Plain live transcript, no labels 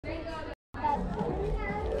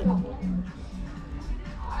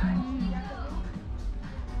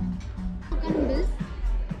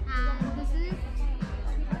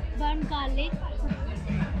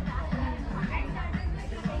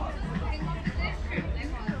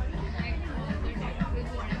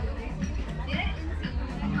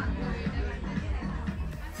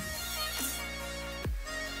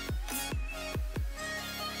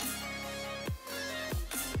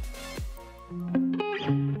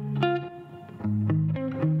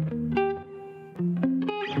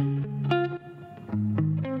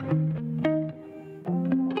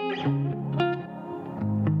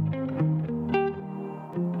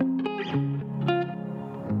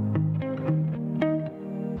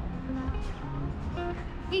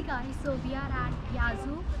Hey guys, so we are at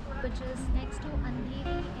Yazoo, which is next to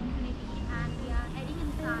Andheri Infinity, and we are heading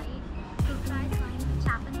inside to try some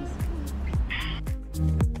Japanese food.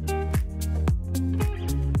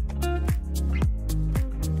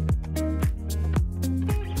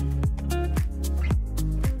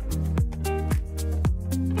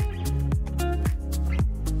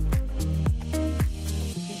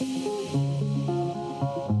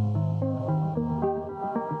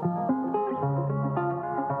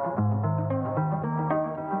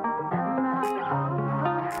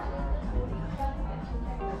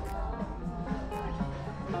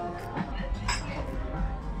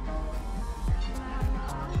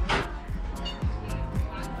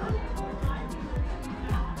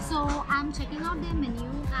 So I'm checking out their menu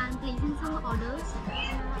and placing some orders.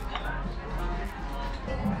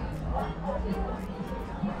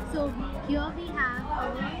 So here we have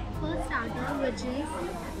our first starter, which is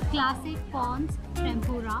classic prawns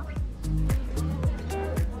tempura.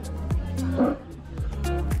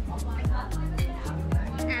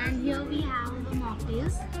 And here we have the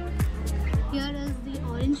mocktails. Here is the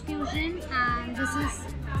orange fusion, and this is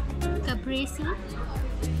caprese.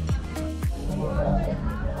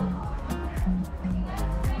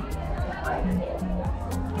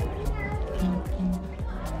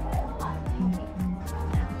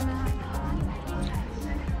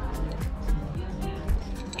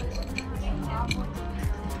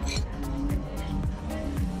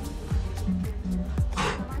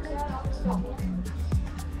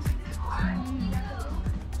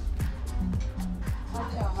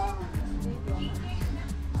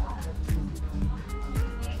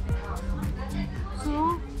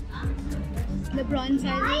 The prawn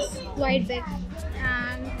size is quite big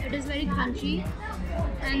and it is very crunchy,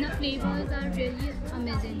 and the flavors are really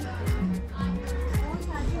amazing.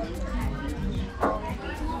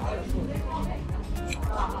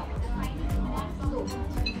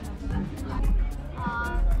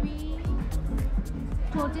 We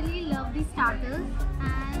totally love the starters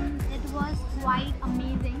and it was quite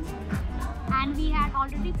amazing, and we had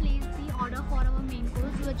already placed the order for our main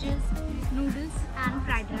course, which is noodles and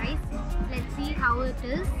fried rice. Let's see how it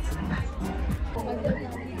is.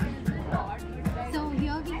 So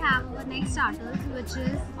here we have our next starters, which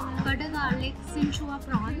is butter garlic Sinchua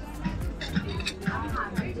prawns.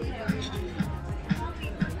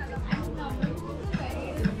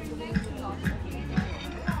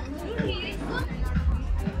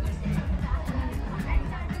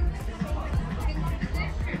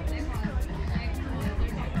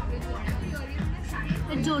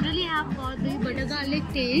 It totally have got the butter garlic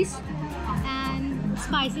taste and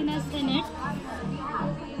spiciness in it.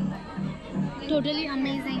 Totally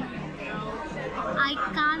amazing. I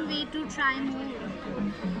can't wait to try more.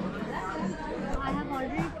 I have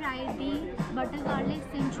already tried the butter garlic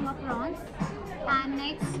Sinchua prawns, and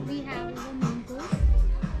next we have the main course.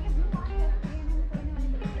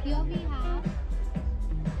 Here we have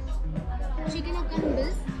chicken hakka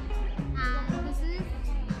noodles, and this is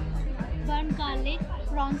burnt garlic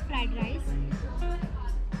prawns fried rice.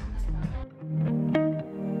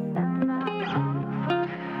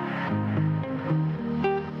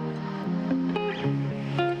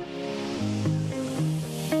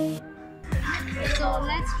 So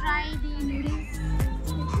let's try the noodles.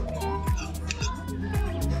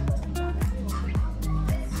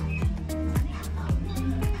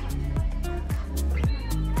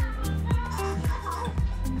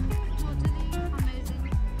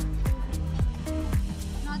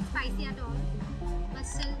 Spicy at all, but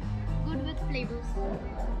still good with flavors.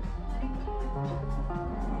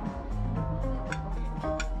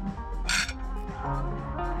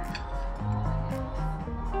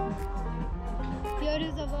 Here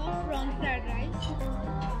is our prawn fried rice.